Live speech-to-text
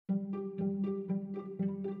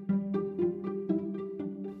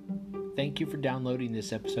Thank you for downloading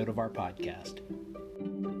this episode of our podcast.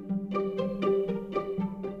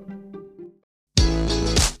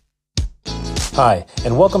 Hi,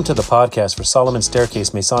 and welcome to the podcast for Solomon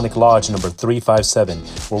Staircase Masonic Lodge number 357,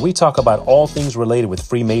 where we talk about all things related with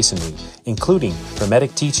Freemasonry, including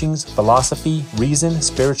Hermetic teachings, philosophy, reason,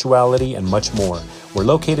 spirituality, and much more. We're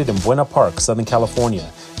located in Buena Park, Southern California.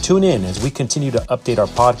 Tune in as we continue to update our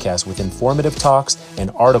podcast with informative talks and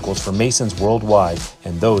articles for Masons worldwide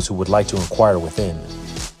and those who would like to inquire within.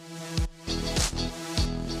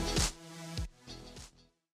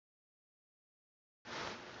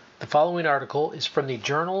 The following article is from the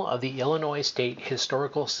Journal of the Illinois State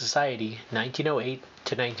Historical Society, 1908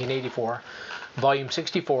 to 1984, Volume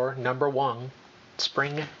 64, Number 1,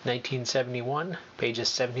 Spring 1971, pages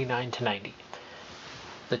 79 to 90.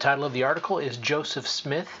 The title of the article is Joseph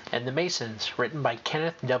Smith and the Masons, written by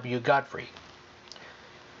Kenneth W. Godfrey.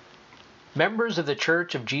 Members of the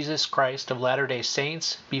Church of Jesus Christ of Latter-day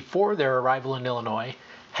Saints, before their arrival in Illinois,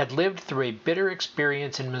 had lived through a bitter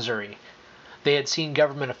experience in Missouri. They had seen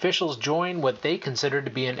government officials join what they considered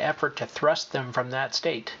to be an effort to thrust them from that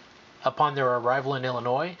state. Upon their arrival in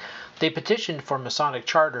Illinois, they petitioned for Masonic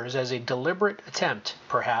charters as a deliberate attempt,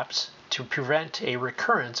 perhaps, to prevent a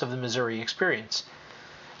recurrence of the Missouri experience.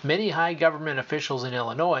 Many high government officials in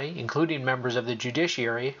Illinois, including members of the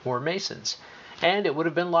judiciary, were Masons, and it would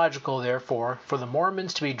have been logical, therefore, for the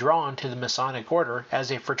Mormons to be drawn to the Masonic order as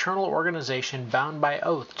a fraternal organization bound by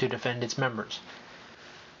oath to defend its members.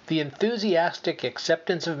 The enthusiastic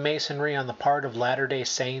acceptance of Masonry on the part of Latter-day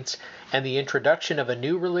Saints and the introduction of a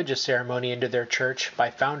new religious ceremony into their church by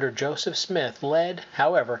founder Joseph Smith led,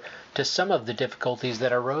 however, to some of the difficulties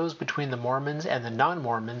that arose between the Mormons and the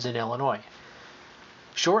non-Mormons in Illinois.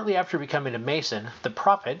 Shortly after becoming a Mason, the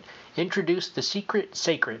prophet introduced the secret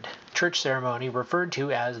sacred church ceremony referred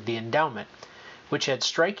to as the endowment, which had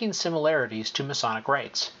striking similarities to Masonic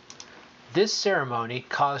rites. This ceremony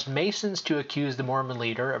caused Masons to accuse the Mormon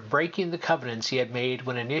leader of breaking the covenants he had made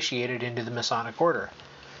when initiated into the Masonic order.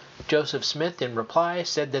 Joseph Smith, in reply,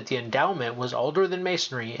 said that the endowment was older than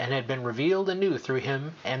Masonry and had been revealed anew through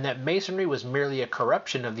him, and that Masonry was merely a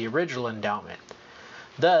corruption of the original endowment.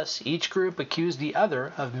 Thus, each group accused the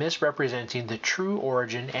other of misrepresenting the true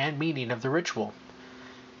origin and meaning of the ritual.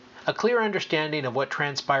 A clear understanding of what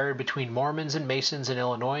transpired between Mormons and Masons in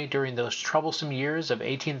Illinois during those troublesome years of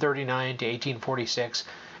 1839 to 1846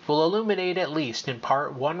 will illuminate at least in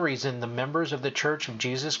part one reason the members of the Church of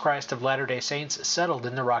Jesus Christ of Latter-day Saints settled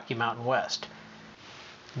in the Rocky Mountain West.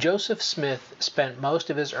 Joseph Smith spent most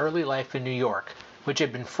of his early life in New York, which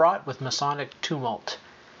had been fraught with Masonic tumult.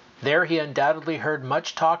 There he undoubtedly heard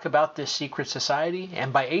much talk about this secret society,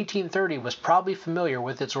 and by 1830 was probably familiar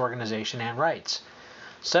with its organization and rites.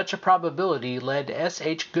 Such a probability led S.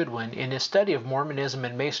 H. Goodwin in his study of Mormonism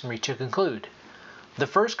and Masonry to conclude, the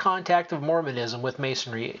first contact of Mormonism with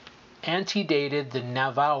Masonry antedated the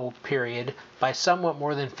Navajo period by somewhat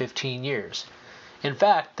more than 15 years. In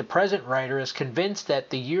fact, the present writer is convinced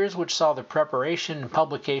that the years which saw the preparation and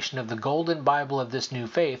publication of the Golden Bible of this new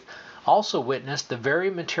faith also witnessed the very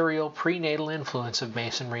material prenatal influence of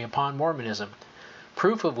Masonry upon Mormonism,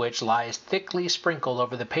 proof of which lies thickly sprinkled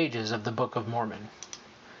over the pages of the Book of Mormon.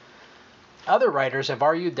 Other writers have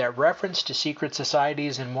argued that reference to secret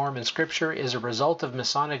societies in Mormon scripture is a result of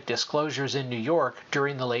Masonic disclosures in New York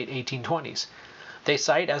during the late 1820s. They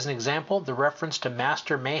cite as an example the reference to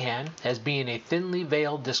Master Mahan as being a thinly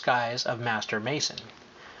veiled disguise of Master Mason.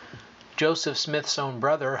 Joseph Smith's own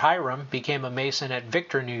brother, Hiram, became a Mason at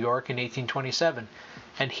Victor, New York in 1827,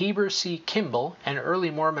 and Heber C. Kimball, an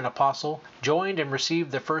early Mormon apostle, joined and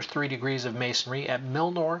received the first 3 degrees of Masonry at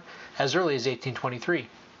Milnor as early as 1823.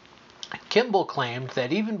 Kimball claimed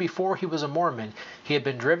that even before he was a Mormon, he had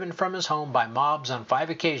been driven from his home by mobs on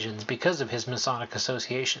 5 occasions because of his Masonic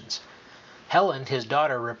associations. Helen, his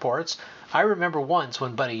daughter, reports, I remember once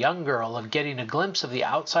when but a young girl of getting a glimpse of the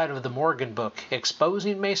outside of the Morgan book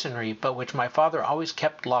exposing Masonry, but which my father always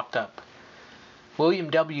kept locked up. William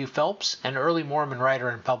W. Phelps, an early Mormon writer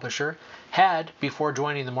and publisher, had, before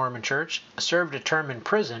joining the Mormon Church, served a term in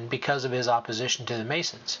prison because of his opposition to the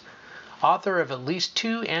Masons. Author of at least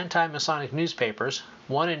 2 anti-Masonic newspapers,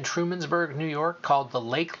 one in Trumansburg, New York, called the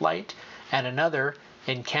Lake Light, and another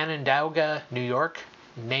in Canandaigua, New York,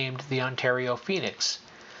 named the Ontario Phoenix.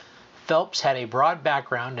 Phelps had a broad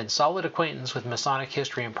background and solid acquaintance with Masonic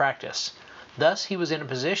history and practice. Thus, he was in a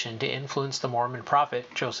position to influence the Mormon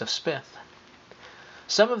prophet Joseph Smith.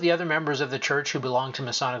 Some of the other members of the church who belonged to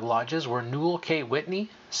Masonic lodges were Newell K. Whitney,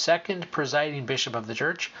 second presiding bishop of the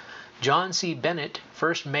church, John C. Bennett,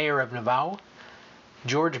 first mayor of Nauvoo,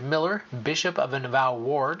 George Miller, bishop of a Nauvoo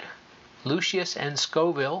ward, Lucius N.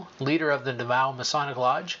 Scoville, leader of the Navajo Masonic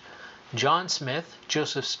Lodge, John Smith,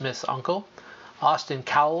 Joseph Smith's uncle, Austin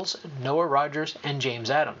Cowles, Noah Rogers, and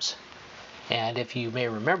James Adams. And if you may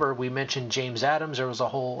remember, we mentioned James Adams. There was a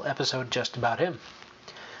whole episode just about him.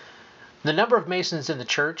 The number of Masons in the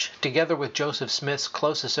church, together with Joseph Smith's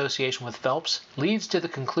close association with Phelps, leads to the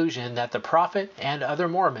conclusion that the prophet and other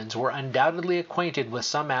Mormons were undoubtedly acquainted with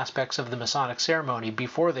some aspects of the Masonic ceremony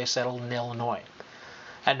before they settled in Illinois.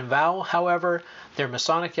 At Navajo, however, their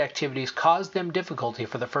Masonic activities caused them difficulty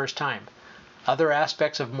for the first time. Other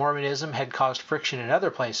aspects of Mormonism had caused friction in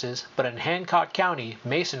other places, but in Hancock County,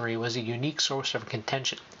 Masonry was a unique source of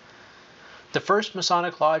contention. The first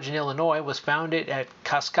Masonic Lodge in Illinois was founded at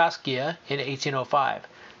Kaskaskia in 1805,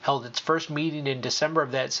 held its first meeting in December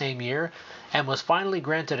of that same year, and was finally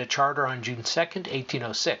granted a charter on June 2,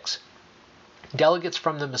 1806. Delegates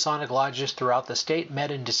from the Masonic lodges throughout the state met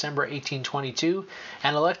in December 1822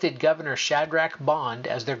 and elected Governor Shadrach Bond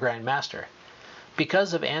as their Grand Master.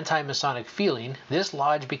 Because of anti-Masonic feeling, this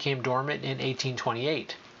lodge became dormant in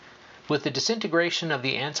 1828. With the disintegration of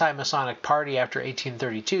the anti-Masonic party after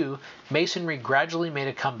 1832, Masonry gradually made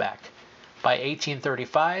a comeback. By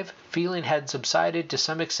 1835, feeling had subsided to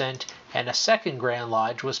some extent, and a second Grand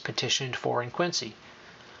Lodge was petitioned for in Quincy.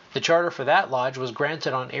 The charter for that lodge was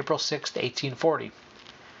granted on April 6, 1840.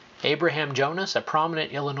 Abraham Jonas, a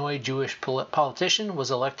prominent Illinois Jewish politician,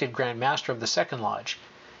 was elected Grand Master of the Second Lodge.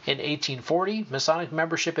 In 1840, Masonic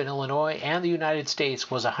membership in Illinois and the United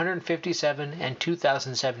States was 157 and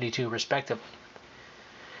 2,072 respectively.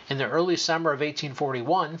 In the early summer of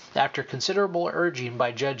 1841, after considerable urging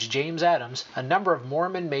by Judge James Adams, a number of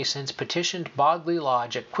Mormon Masons petitioned Bodley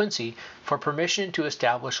Lodge at Quincy for permission to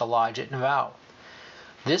establish a lodge at Navajo.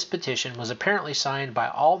 This petition was apparently signed by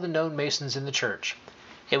all the known Masons in the church.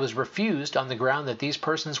 It was refused on the ground that these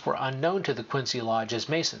persons were unknown to the Quincy Lodge as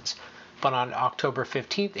Masons. But on October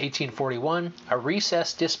 15, 1841, a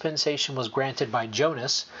recess dispensation was granted by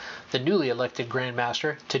Jonas, the newly elected Grand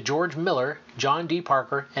Master, to George Miller, John D.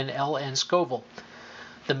 Parker, and L. N. Scoville.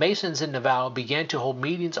 The Masons in Navajo began to hold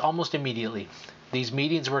meetings almost immediately. These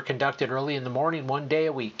meetings were conducted early in the morning 1 day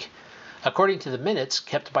a week. According to the minutes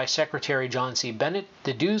kept by Secretary John C. Bennett,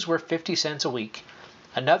 the dues were 50 cents a week.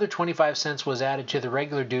 Another 25 cents was added to the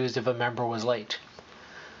regular dues if a member was late.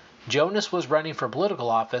 Jonas was running for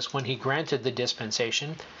political office when he granted the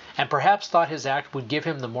dispensation, and perhaps thought his act would give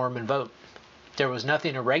him the Mormon vote. There was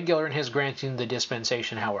nothing irregular in his granting the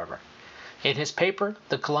dispensation, however. In his paper,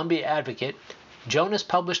 The Columbia Advocate, Jonas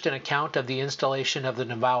published an account of the installation of the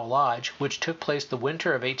Navajo Lodge, which took place the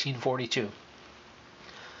winter of 1842.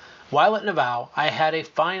 While at Navajo, I had a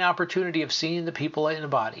fine opportunity of seeing the people in a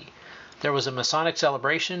body. There was a Masonic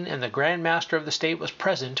celebration, and the Grand Master of the state was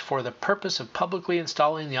present for the purpose of publicly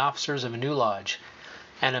installing the officers of a new lodge.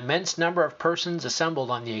 An immense number of persons assembled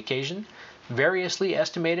on the occasion, variously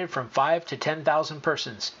estimated from 5,000 to 10,000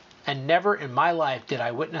 persons, and never in my life did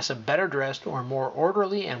I witness a better dressed or more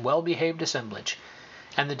orderly and well-behaved assemblage,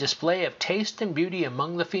 and the display of taste and beauty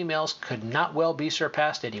among the females could not well be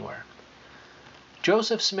surpassed anywhere.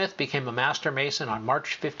 Joseph Smith became a Master Mason on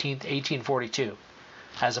March 15, 1842.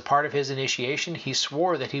 As a part of his initiation, he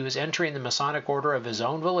swore that he was entering the Masonic order of his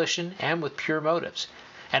own volition and with pure motives,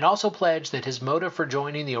 and also pledged that his motive for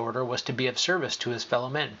joining the order was to be of service to his fellow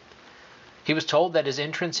men. He was told that his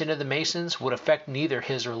entrance into the Masons would affect neither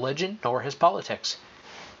his religion nor his politics.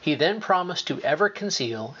 He then promised to ever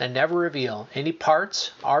conceal and never reveal any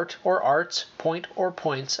parts, art or arts, point or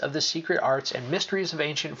points of the secret arts and mysteries of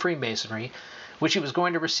ancient Freemasonry which he was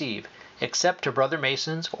going to receive, except to brother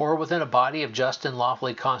Masons or within a body of just and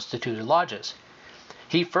lawfully constituted lodges.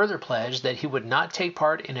 He further pledged that he would not take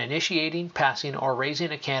part in initiating, passing, or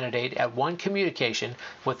raising a candidate at one communication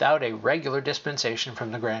without a regular dispensation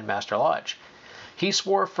from the Grand Master Lodge. He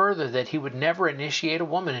swore further that he would never initiate a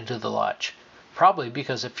woman into the lodge. Probably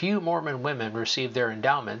because a few Mormon women received their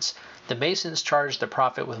endowments, the Masons charged the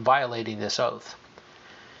prophet with violating this oath.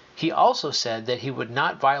 He also said that he would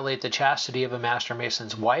not violate the chastity of a Master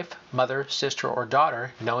Mason's wife, mother, sister, or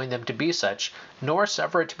daughter, knowing them to be such, nor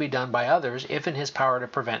suffer it to be done by others if in his power to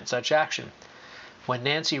prevent such action. When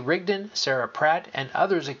Nancy Rigdon, Sarah Pratt, and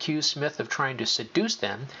others accused Smith of trying to seduce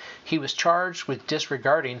them, he was charged with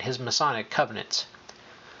disregarding his Masonic covenants.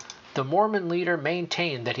 The Mormon leader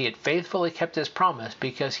maintained that he had faithfully kept his promise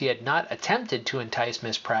because he had not attempted to entice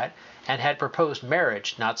Miss Pratt and had proposed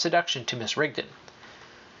marriage, not seduction, to Miss Rigdon.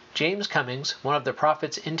 James Cummings, one of the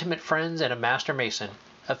prophet's intimate friends and a Master Mason,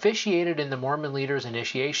 officiated in the Mormon leader's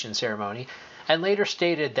initiation ceremony and later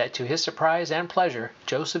stated that to his surprise and pleasure,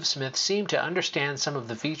 Joseph Smith seemed to understand some of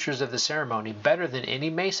the features of the ceremony better than any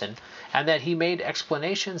Mason, and that he made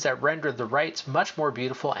explanations that rendered the rites much more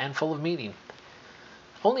beautiful and full of meaning.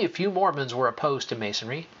 Only a few Mormons were opposed to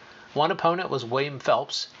Masonry. One opponent was William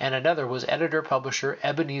Phelps, and another was editor-publisher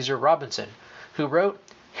Ebenezer Robinson, who wrote,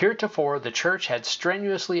 "Heretofore the Church had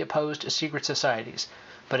strenuously opposed secret societies,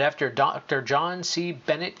 but after Dr. John C.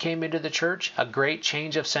 Bennett came into the Church, a great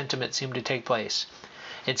change of sentiment seemed to take place.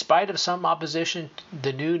 In spite of some opposition,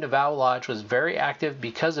 the new Navajo Lodge was very active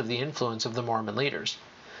because of the influence of the Mormon leaders.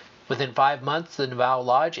 Within 5 months, the Navajo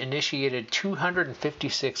Lodge initiated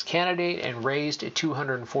 256 candidates and raised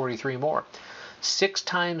 243 more, 6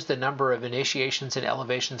 times the number of initiations and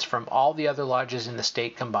elevations from all the other lodges in the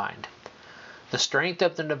state combined. The strength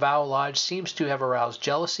of the Navajo Lodge seems to have aroused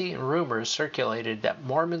jealousy, and rumors circulated that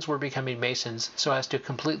Mormons were becoming Masons so as to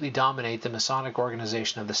completely dominate the Masonic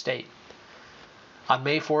organization of the state." On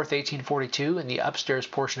May 4, 1842, in the upstairs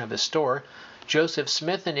portion of his store, Joseph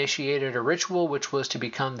Smith initiated a ritual which was to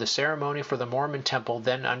become the ceremony for the Mormon temple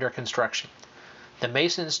then under construction. The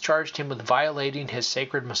Masons charged him with violating his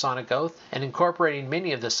sacred Masonic oath and incorporating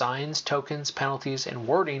many of the signs, tokens, penalties, and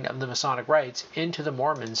wording of the Masonic rites into the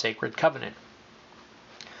Mormon sacred covenant.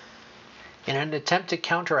 In an attempt to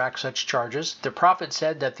counteract such charges, the prophet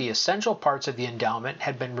said that the essential parts of the endowment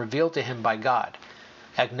had been revealed to him by God.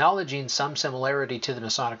 Acknowledging some similarity to the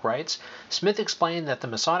Masonic rites, Smith explained that the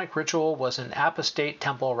Masonic ritual was an apostate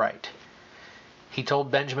temple rite. He told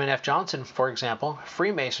Benjamin F. Johnson, for example,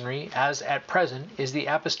 Freemasonry, as at present, is the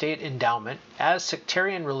apostate endowment, as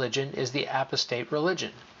sectarian religion is the apostate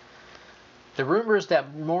religion. The rumors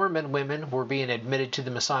that Mormon women were being admitted to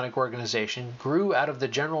the Masonic organization grew out of the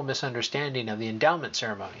general misunderstanding of the endowment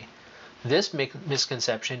ceremony. This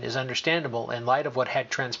misconception is understandable in light of what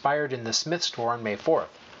had transpired in the Smith store on May 4th.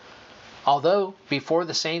 Although, before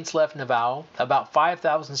the saints left Navajo, about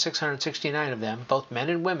 5,669 of them, both men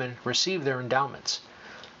and women, received their endowments.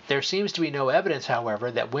 There seems to be no evidence,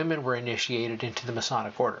 however, that women were initiated into the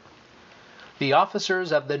Masonic order. The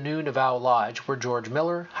officers of the new Navajo Lodge were George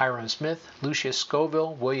Miller, Hiram Smith, Lucius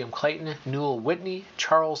Scoville, William Clayton, Newell Whitney,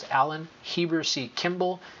 Charles Allen, Heber C.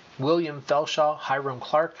 Kimball, William Felshaw, Hiram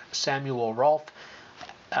Clark, Samuel Rolfe,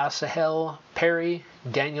 Asahel Perry,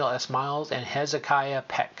 Daniel S. Miles, and Hezekiah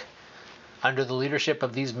Peck. Under the leadership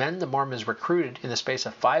of these men, the Mormons recruited, in the space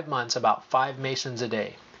of 5 months, about 5 Masons a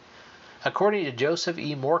day. According to Joseph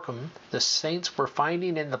E. Morcom, the saints were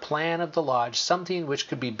finding in the plan of the lodge something which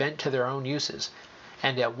could be bent to their own uses,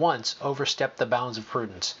 and at once overstepped the bounds of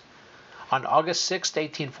prudence. On August 6,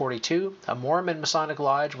 1842, a Mormon Masonic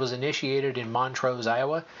lodge was initiated in Montrose,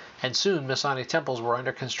 Iowa, and soon Masonic temples were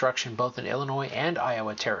under construction both in Illinois and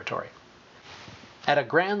Iowa territory. At a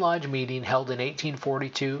Grand Lodge meeting held in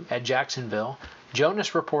 1842 at Jacksonville,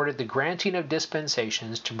 Jonas reported the granting of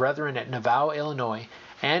dispensations to brethren at Navajo, Illinois,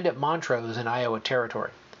 and at Montrose in Iowa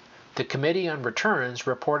territory. The Committee on Returns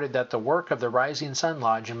reported that the work of the Rising Sun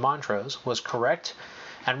Lodge in Montrose was correct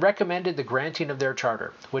and recommended the granting of their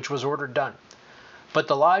charter, which was ordered done. But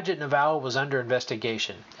the lodge at Navajo was under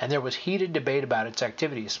investigation, and there was heated debate about its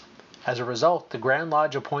activities. As a result, the Grand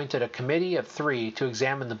Lodge appointed a committee of 3 to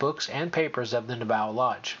examine the books and papers of the Navajo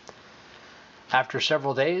Lodge. After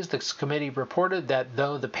several days, this committee reported that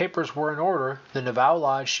though the papers were in order, the Navajo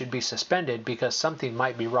Lodge should be suspended because something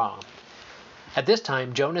might be wrong. At this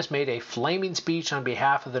time, Jonas made a flaming speech on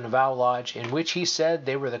behalf of the Navajo Lodge in which he said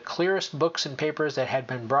they were the clearest books and papers that had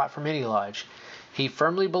been brought from any lodge. He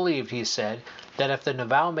firmly believed, he said, that if the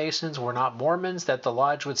Navajo Masons were not Mormons, that the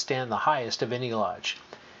lodge would stand the highest of any lodge.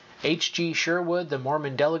 H.G. Sherwood, the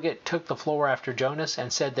Mormon delegate, took the floor after Jonas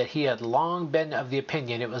and said that he had long been of the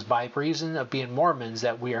opinion it was by reason of being Mormons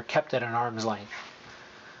that we are kept at an arm's length.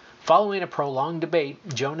 Following a prolonged debate,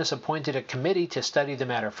 Jonas appointed a committee to study the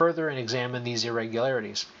matter further and examine these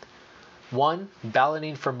irregularities. 1.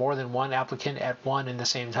 Balloting for more than one applicant at one and the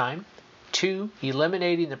same time. 2.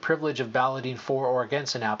 Eliminating the privilege of balloting for or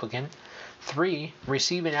against an applicant. 3.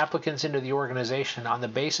 Receiving applicants into the organization on the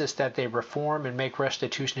basis that they reform and make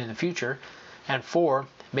restitution in the future. And 4.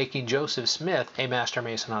 Making Joseph Smith a Master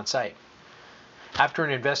Mason on site. After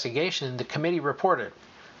an investigation, the committee reported,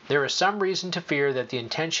 "There is some reason to fear that the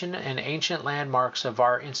intention and ancient landmarks of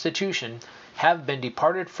our institution have been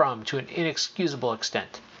departed from to an inexcusable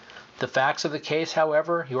extent. The facts of the case,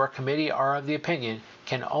 however, your committee are of the opinion,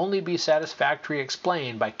 can only be satisfactorily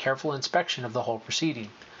explained by careful inspection of the whole proceeding.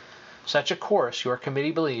 Such a course, your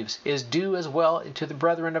committee believes, is due as well to the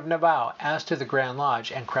brethren of Navajo as to the Grand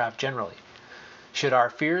Lodge and craft generally. Should our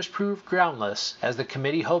fears prove groundless, as the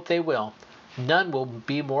committee hope they will, None will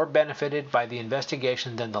be more benefited by the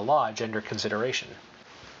investigation than the lodge under consideration.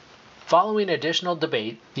 Following additional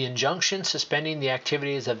debate, the injunction suspending the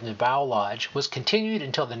activities of Navajo Lodge was continued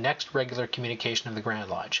until the next regular communication of the Grand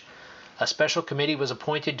Lodge. A special committee was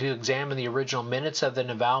appointed to examine the original minutes of the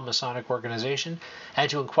Navajo Masonic Organization and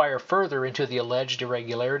to inquire further into the alleged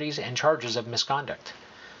irregularities and charges of misconduct.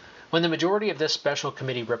 When the majority of this special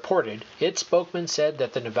committee reported, its spokesman said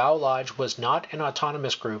that the Navajo Lodge was not an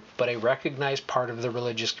autonomous group but a recognized part of the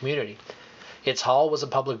religious community. Its hall was a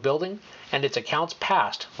public building, and its accounts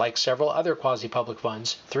passed, like several other quasi-public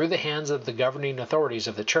funds, through the hands of the governing authorities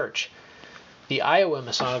of the church. The Iowa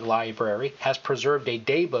Masonic Library has preserved a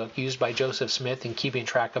daybook used by Joseph Smith in keeping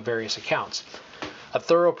track of various accounts. A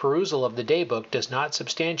thorough perusal of the daybook does not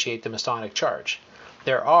substantiate the Masonic charge.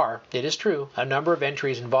 There are, it is true, a number of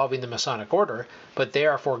entries involving the Masonic order, but they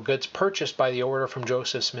are for goods purchased by the order from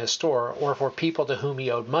Joseph Smith's store or for people to whom he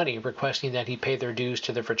owed money requesting that he pay their dues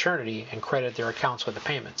to the fraternity and credit their accounts with the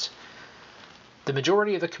payments. The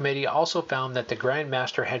majority of the committee also found that the Grand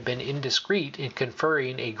Master had been indiscreet in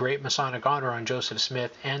conferring a great Masonic honor on Joseph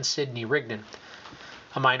Smith and Sidney Rigdon.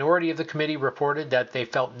 A minority of the committee reported that they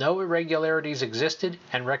felt no irregularities existed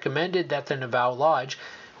and recommended that the Navajo Lodge,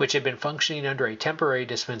 which had been functioning under a temporary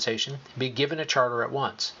dispensation, be given a charter at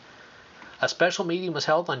once. A special meeting was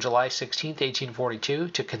held on July 16, 1842,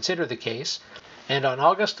 to consider the case, and on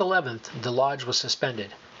August 11th the lodge was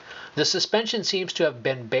suspended. The suspension seems to have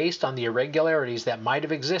been based on the irregularities that might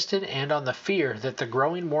have existed and on the fear that the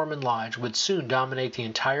growing Mormon lodge would soon dominate the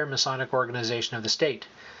entire Masonic organization of the state.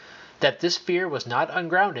 That this fear was not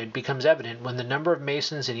ungrounded becomes evident when the number of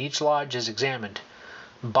Masons in each lodge is examined.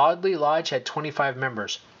 Bodley Lodge had 25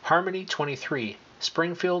 members, Harmony 23,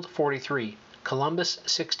 Springfield 43, Columbus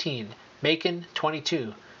 16, Macon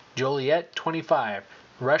 22, Joliet 25,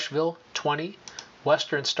 Rushville 20,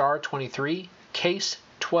 Western Star 23, Case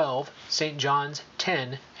 12, St. John's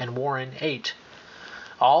 10, and Warren 8.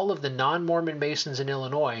 All of the non-Mormon Masons in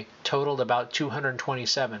Illinois totaled about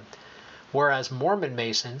 227, whereas Mormon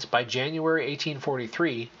Masons by January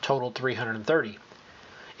 1843 totaled 330.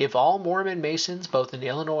 If all Mormon Masons both in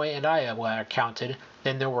Illinois and Iowa are counted,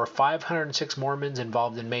 then there were 506 Mormons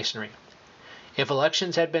involved in Masonry. If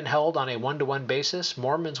elections had been held on a one-to-one basis,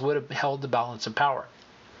 Mormons would have held the balance of power.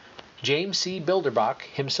 James C. Bilderbach,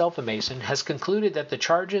 himself a Mason, has concluded that the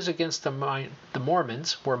charges against the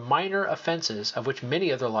Mormons were minor offenses of which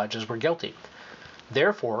many other lodges were guilty.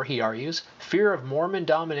 Therefore, he argues, fear of Mormon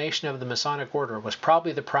domination of the Masonic order was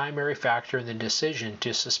probably the primary factor in the decision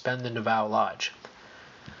to suspend the Navajo Lodge.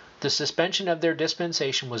 The suspension of their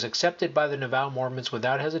dispensation was accepted by the Navajo Mormons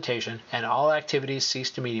without hesitation, and all activities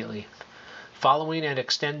ceased immediately. Following an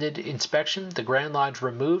extended inspection, the Grand Lodge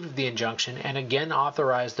removed the injunction and again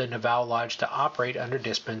authorized the Navajo Lodge to operate under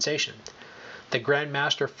dispensation. The Grand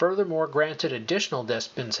Master furthermore granted additional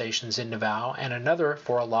dispensations in Navajo and another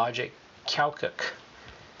for a lodge at Keokuk.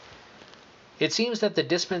 It seems that the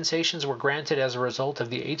dispensations were granted as a result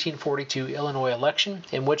of the 1842 Illinois election,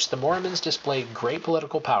 in which the Mormons displayed great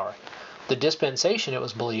political power. The dispensation, it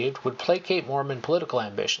was believed, would placate Mormon political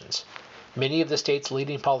ambitions. Many of the state's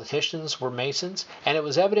leading politicians were Masons, and it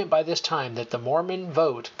was evident by this time that the Mormon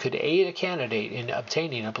vote could aid a candidate in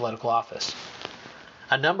obtaining a political office.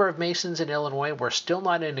 A number of Masons in Illinois were still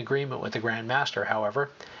not in agreement with the Grand Master, however,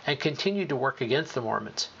 and continued to work against the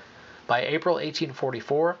Mormons. By April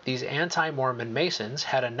 1844, these anti-Mormon Masons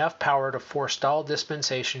had enough power to forestall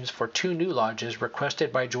dispensations for two new lodges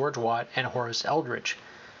requested by George Watt and Horace Eldridge.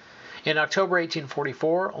 In October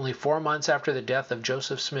 1844, only 4 months after the death of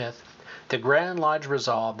Joseph Smith, the Grand Lodge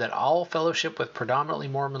resolved that all fellowship with predominantly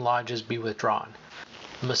Mormon lodges be withdrawn.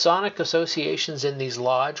 Masonic associations in these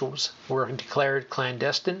lodges were declared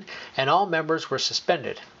clandestine, and all members were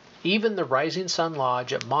suspended. Even the Rising Sun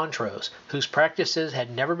Lodge at Montrose, whose practices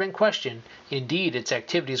had never been questioned, indeed its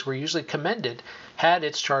activities were usually commended, had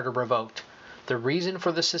its charter revoked. The reason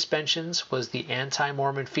for the suspensions was the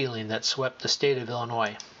anti-Mormon feeling that swept the state of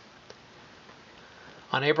Illinois.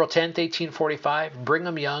 On April 10, 1845,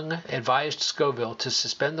 Brigham Young advised Scoville to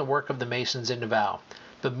suspend the work of the Masons in Navajo,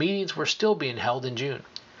 but meetings were still being held in June.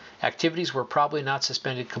 Activities were probably not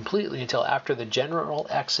suspended completely until after the general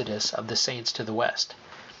exodus of the Saints to the west.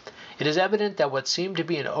 It is evident that what seemed to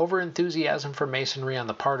be an over-enthusiasm for Masonry on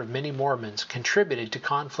the part of many Mormons contributed to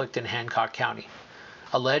conflict in Hancock County.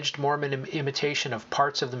 Alleged Mormon imitation of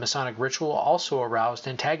parts of the Masonic ritual also aroused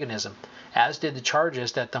antagonism, as did the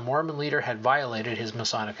charges that the Mormon leader had violated his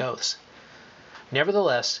Masonic oaths.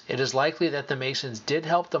 Nevertheless, it is likely that the Masons did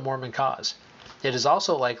help the Mormon cause. It is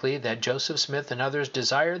also likely that Joseph Smith and others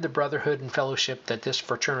desired the brotherhood and fellowship that this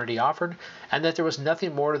fraternity offered, and that there was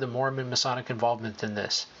nothing more to the Mormon Masonic involvement than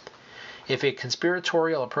this. If a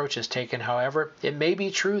conspiratorial approach is taken, however, it may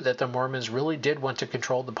be true that the Mormons really did want to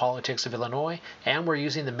control the politics of Illinois and were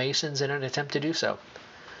using the Masons in an attempt to do so.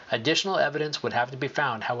 Additional evidence would have to be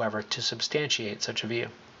found, however, to substantiate such a view.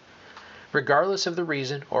 Regardless of the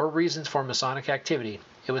reason or reasons for Masonic activity,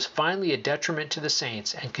 it was finally a detriment to the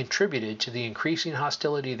Saints and contributed to the increasing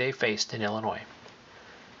hostility they faced in Illinois.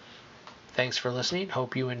 Thanks for listening.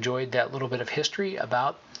 Hope you enjoyed that little bit of history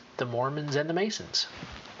about the Mormons and the Masons.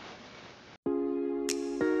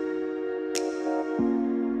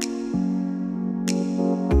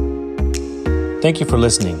 Thank you for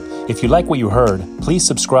listening. If you like what you heard, please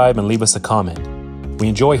subscribe and leave us a comment. We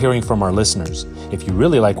enjoy hearing from our listeners. If you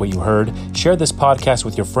really like what you heard, share this podcast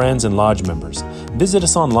with your friends and lodge members. Visit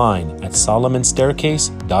us online at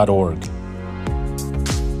solomonstaircase.org.